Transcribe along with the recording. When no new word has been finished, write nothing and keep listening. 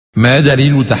ما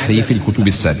دليل تحريف الكتب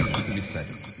السابقة؟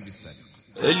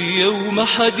 اليوم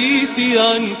حديثي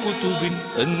عن كتب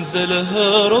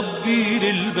أنزلها ربي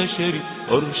للبشر،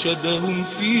 أرشدهم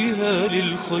فيها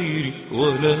للخير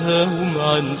ونهاهم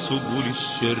عن سبل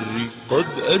الشر. قد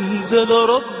أنزل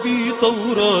ربي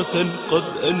توراة،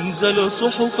 قد أنزل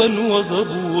صحفا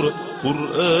وزبورا،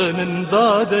 قرآنا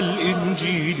بعد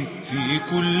الإنجيل في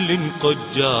كل قد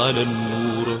جعل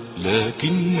النور.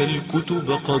 لكن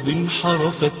الكتب قد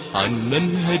انحرفت عن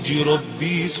منهج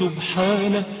ربي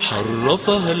سبحانه،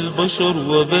 حرفها البشر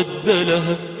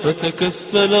وبدلها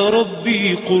فتكفل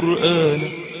ربي قرآنا.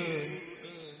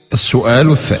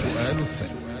 السؤال الثالث: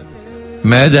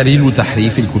 ما دليل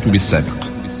تحريف الكتب السابقة؟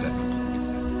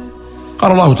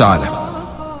 قال الله تعالى: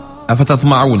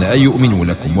 أفتطمعون أن يؤمنوا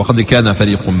لكم وقد كان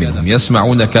فريق منهم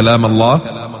يسمعون كلام الله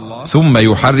ثم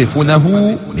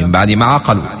يحرفونه من بعد ما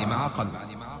عقلوا.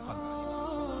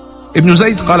 ابن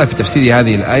زيد قال في تفسير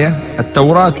هذه الآية: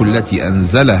 التوراة التي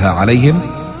أنزلها عليهم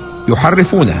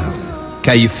يحرفونها.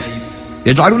 كيف؟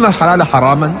 يجعلون الحلال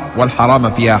حراما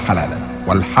والحرام فيها حلالا،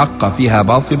 والحق فيها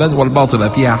باطلا والباطل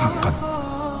فيها حقا.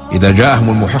 إذا جاءهم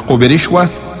المحق برشوة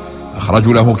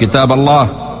أخرجوا له كتاب الله،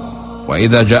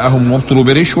 وإذا جاءهم المبطل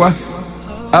برشوة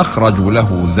أخرجوا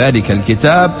له ذلك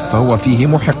الكتاب فهو فيه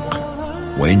محق.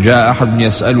 وإن جاء أحد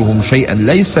يسألهم شيئا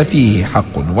ليس فيه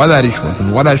حق ولا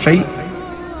رشوة ولا شيء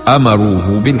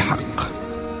أمروه بالحق.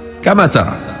 كما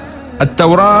ترى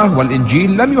التوراة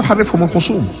والإنجيل لم يحرفهم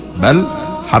الخصوم، بل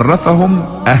حرفهم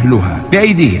أهلها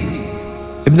بأيديهم.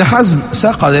 ابن حزم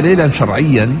ساق دليلا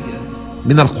شرعيا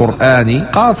من القرآن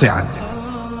قاطعا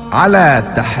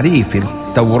على تحريف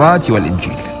التوراة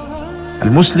والإنجيل.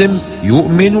 المسلم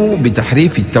يؤمن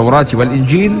بتحريف التوراة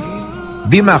والإنجيل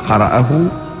بما قرأه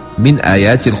من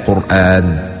آيات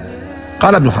القرآن.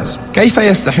 قال ابن حزم: كيف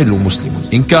يستحل مسلم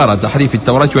إنكار تحريف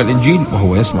التوراة والإنجيل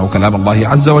وهو يسمع كلام الله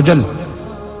عز وجل؟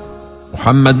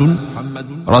 محمد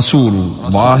رسول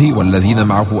الله والذين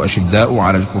معه أشداء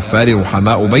على الكفار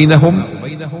رحماء بينهم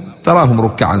تراهم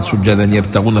ركعا سجدا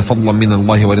يبتغون فضلا من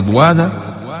الله ورضوانا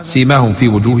سيماهم في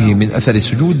وجوههم من أثر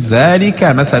السجود ذلك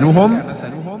مثلهم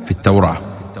في التوراة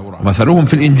ومثلهم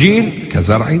في الإنجيل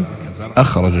كزرع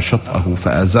أخرج شطأه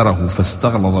فآزره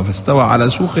فاستغلظ فاستوى على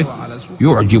سوقه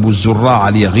يعجب الزراع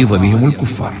ليغيظ بهم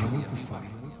الكفار.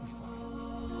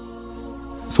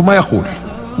 ثم يقول: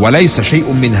 وليس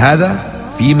شيء من هذا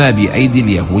فيما بأيدي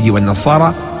اليهود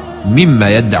والنصارى مما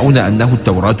يدعون أنه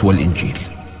التوراة والإنجيل.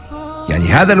 يعني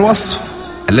هذا الوصف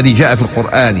الذي جاء في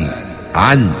القرآن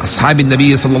عن أصحاب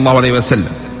النبي صلى الله عليه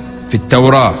وسلم في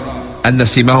التوراة أن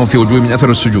سيماهم في وجوههم من أثر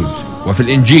السجود، وفي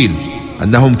الإنجيل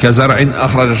أنهم كزرع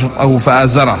أخرج شطأه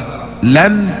فآزره،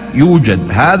 لم يوجد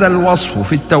هذا الوصف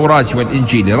في التوراة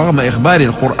والإنجيل رغم إخبار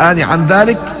القرآن عن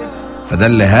ذلك،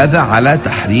 فدل هذا على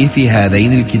تحريف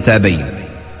هذين الكتابين.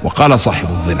 وقال صاحب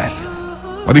الظلال: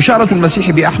 وبشارة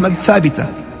المسيح بأحمد ثابتة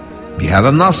بهذا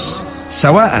النص،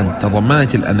 سواء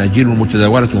تضمنت الأناجيل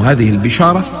المتداولة هذه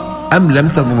البشارة أم لم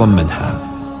تتضمنها،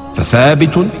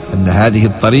 فثابت أن هذه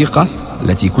الطريقة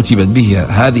التي كتبت بها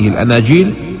هذه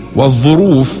الأناجيل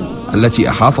والظروف التي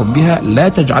أحاطت بها لا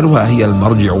تجعلها هي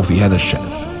المرجع في هذا الشأن.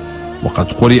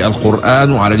 وقد قرئ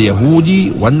القرآن على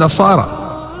اليهود والنصارى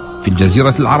في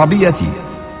الجزيرة العربية،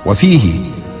 وفيه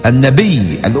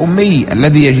النبي الأمي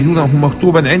الذي يجدونه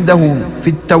مكتوبا عنده في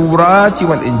التوراة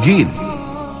والإنجيل.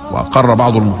 وأقر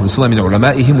بعض المخلصين من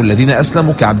علمائهم الذين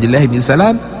أسلموا كعبد الله بن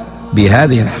سلام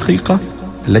بهذه الحقيقة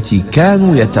التي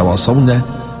كانوا يتواصون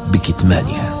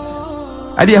بكتمانها.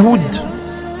 اليهود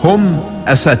هم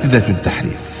أساتذة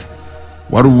التحريف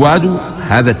ورواد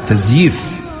هذا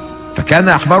التزييف، فكان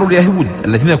أحبار اليهود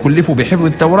الذين كلفوا بحفظ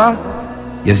التوراة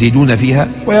يزيدون فيها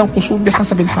وينقصون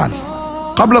بحسب الحال.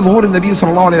 قبل ظهور النبي صلى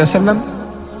الله عليه وسلم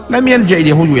لم يلجأ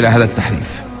اليهود إلى هذا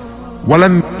التحريف،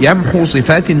 ولم يمحوا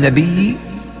صفات النبي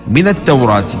من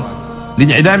التوراة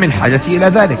لانعدام الحاجة إلى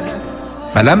ذلك.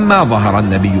 فلما ظهر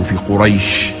النبي في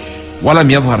قريش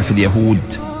ولم يظهر في اليهود،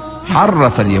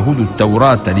 حرف اليهود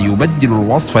التوراة ليبدلوا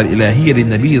الوصف الإلهي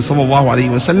للنبي صلى الله عليه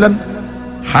وسلم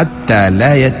حتى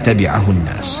لا يتبعه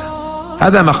الناس.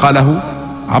 هذا ما قاله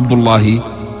عبد الله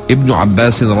ابن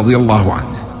عباس رضي الله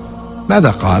عنه.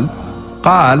 ماذا قال؟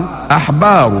 قال: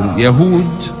 أحبار اليهود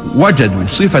وجدوا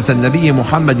صفة النبي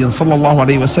محمد صلى الله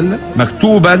عليه وسلم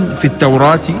مكتوبا في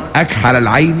التوراة: أكحل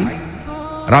العين،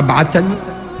 ربعة،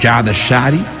 جعد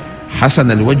الشعر،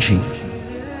 حسن الوجه،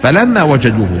 فلما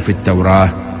وجدوه في التوراة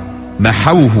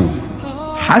محوه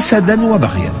حسدا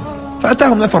وبغيا.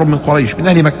 فأتاهم نفر من قريش من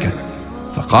أهل مكة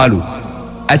فقالوا: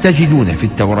 أتجدون في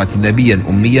التوراة نبيا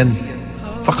أميا؟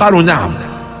 فقالوا: نعم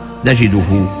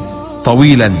نجده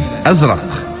طويلا أزرق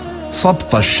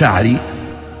سبط الشعر.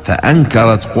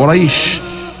 فأنكرت قريش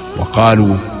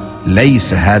وقالوا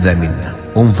ليس هذا منا.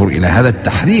 انظر إلى هذا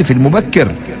التحريف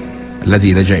المبكر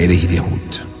الذي لجأ إليه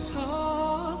اليهود.